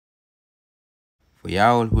For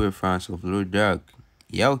y'all who are fans of Lil Durk,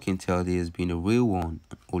 y'all can tell he has been a real one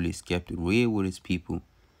and always kept it real with his people.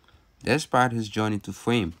 Despite his journey to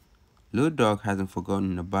fame, Lil Durk hasn't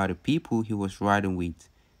forgotten about the people he was riding with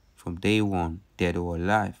from day one, dead or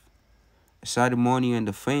alive. Aside the money and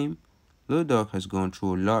the fame, Lil Durk has gone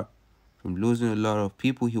through a lot, from losing a lot of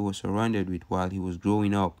people he was surrounded with while he was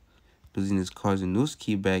growing up, losing his cousin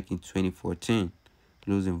Nuski back in 2014,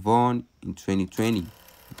 losing Vaughn in 2020, and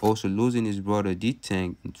also losing his brother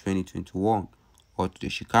D-Tank in 2021, or to the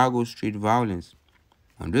Chicago street violence.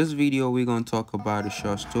 On this video, we're going to talk about the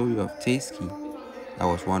short story of Tayski, that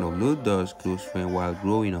was one of Lil Durk's close friends while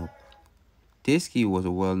growing up. Tayski was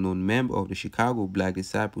a well-known member of the Chicago Black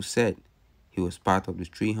Disciple set. He was part of the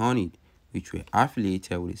 300, which were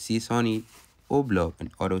affiliated with the 600, O Block, and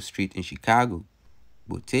other streets in Chicago.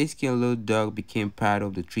 Both Tayski and Lil Durk became part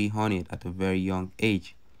of the 300 at a very young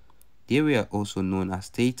age. They were also known as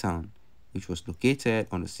Taytown, which was located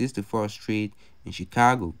on the 64th Street in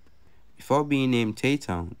Chicago. Before being named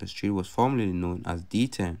Taytown, the street was formerly known as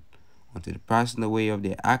D-Town, until the passing away of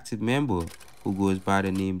their active member, who goes by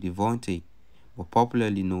the name Dontay, but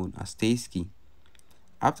popularly known as Tayski.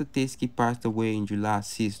 After Tayski passed away in July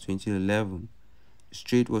 6, 2011, the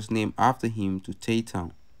street was named after him to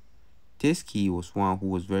Taytown. Tayski was one who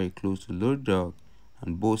was very close to Lil Durk,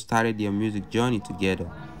 and both started their music journey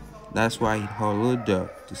together. That's why he called Lil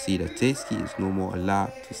Durk to see that Tayski is no more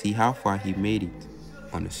alive, to see how far he made it.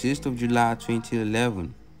 On the 6th of July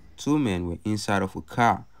 2011, two men were inside of a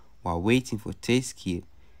car while waiting for Tayski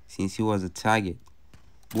since he was a target.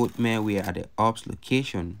 Both men were at the ops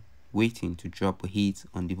location waiting to drop a hit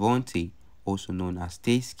on Dontay, also known as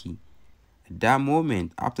Tayski. At that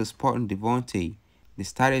moment, after spotting Dontay, they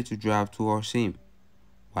started to drive towards him.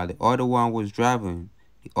 While the other one was driving,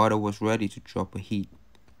 the other was ready to drop a hit.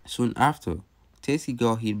 Soon after, Tayski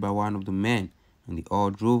got hit by one of the men and they all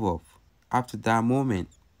drove off. After that moment,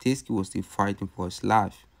 Tayski was still fighting for his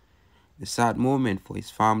life. The sad moment for his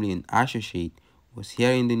family and associates was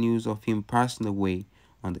hearing the news of him passing away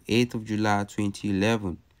on the 8th of July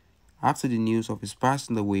 2011. After the news of his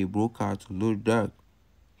passing away broke out to Lil Durk,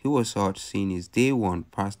 he was hurt seeing his day one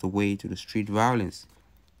passed away to the street violence.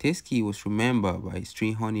 Tayski was remembered by his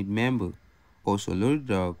 300 member. Also, Lil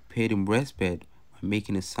Durk paid him respect by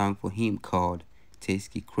making a song for him called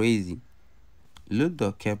Tayski Crazy. Lil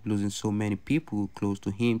Durk kept losing so many people close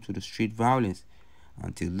to him to the street violence.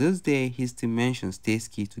 Until this day, he still mentions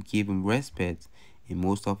Tayski to give him respect in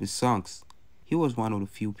most of his songs. He was one of the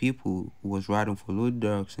few people who was writing for Lil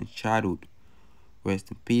Durk since childhood. Rest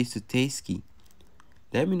in peace to Tayski.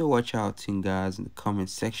 Let me know what y'all think, guys, in the comment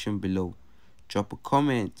section below. Drop a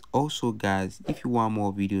comment. Also, guys, if you want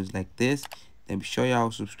more videos like this, then be sure y'all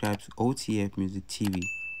subscribe to OTF Music TV.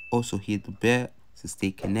 Also, hit the bell to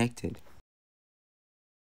stay connected.